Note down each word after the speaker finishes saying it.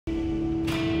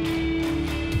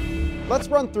Let's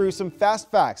run through some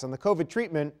fast facts on the COVID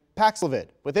treatment Paxlovid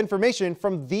with information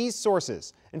from these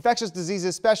sources. Infectious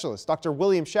diseases specialist Dr.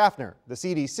 William Schaffner, the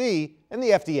CDC, and the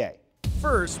FDA.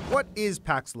 First, what is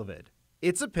Paxlovid?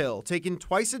 It's a pill taken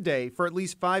twice a day for at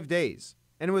least 5 days,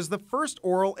 and it was the first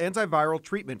oral antiviral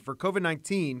treatment for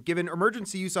COVID-19 given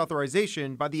emergency use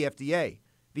authorization by the FDA.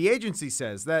 The agency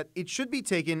says that it should be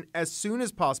taken as soon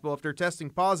as possible after testing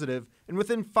positive and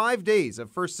within 5 days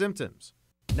of first symptoms.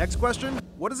 Next question,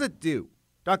 what does it do?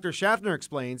 Dr. Schaffner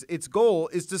explains its goal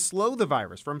is to slow the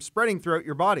virus from spreading throughout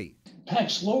your body.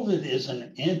 Paxlovid is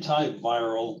an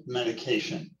antiviral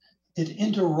medication. It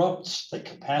interrupts the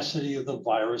capacity of the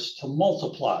virus to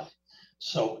multiply.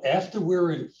 So after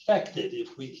we're infected,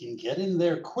 if we can get in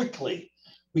there quickly,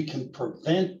 we can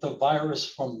prevent the virus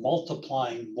from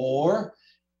multiplying more,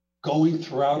 going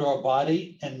throughout our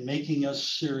body and making us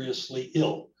seriously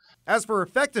ill. As for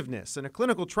effectiveness, in a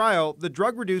clinical trial, the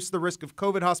drug reduced the risk of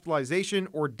COVID hospitalization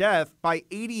or death by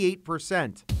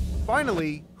 88%.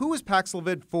 Finally, who is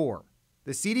Paxlovid for?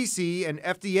 The CDC and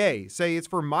FDA say it's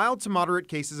for mild to moderate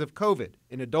cases of COVID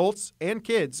in adults and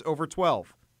kids over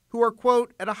 12, who are,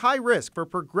 quote, at a high risk for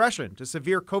progression to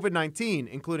severe COVID-19,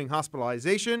 including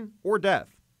hospitalization or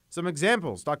death. Some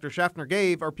examples Dr. Schaffner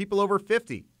gave are people over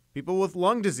 50, people with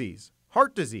lung disease,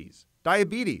 heart disease,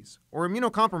 diabetes, or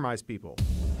immunocompromised people.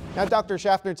 Now, Dr.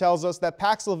 Schaffner tells us that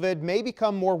Paxlovid may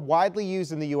become more widely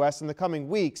used in the U.S. in the coming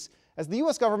weeks as the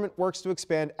U.S. government works to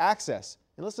expand access.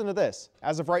 And listen to this.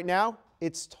 As of right now,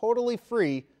 it's totally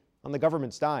free on the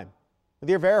government's dime. With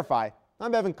your Verify,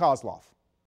 I'm Evan Kozloff.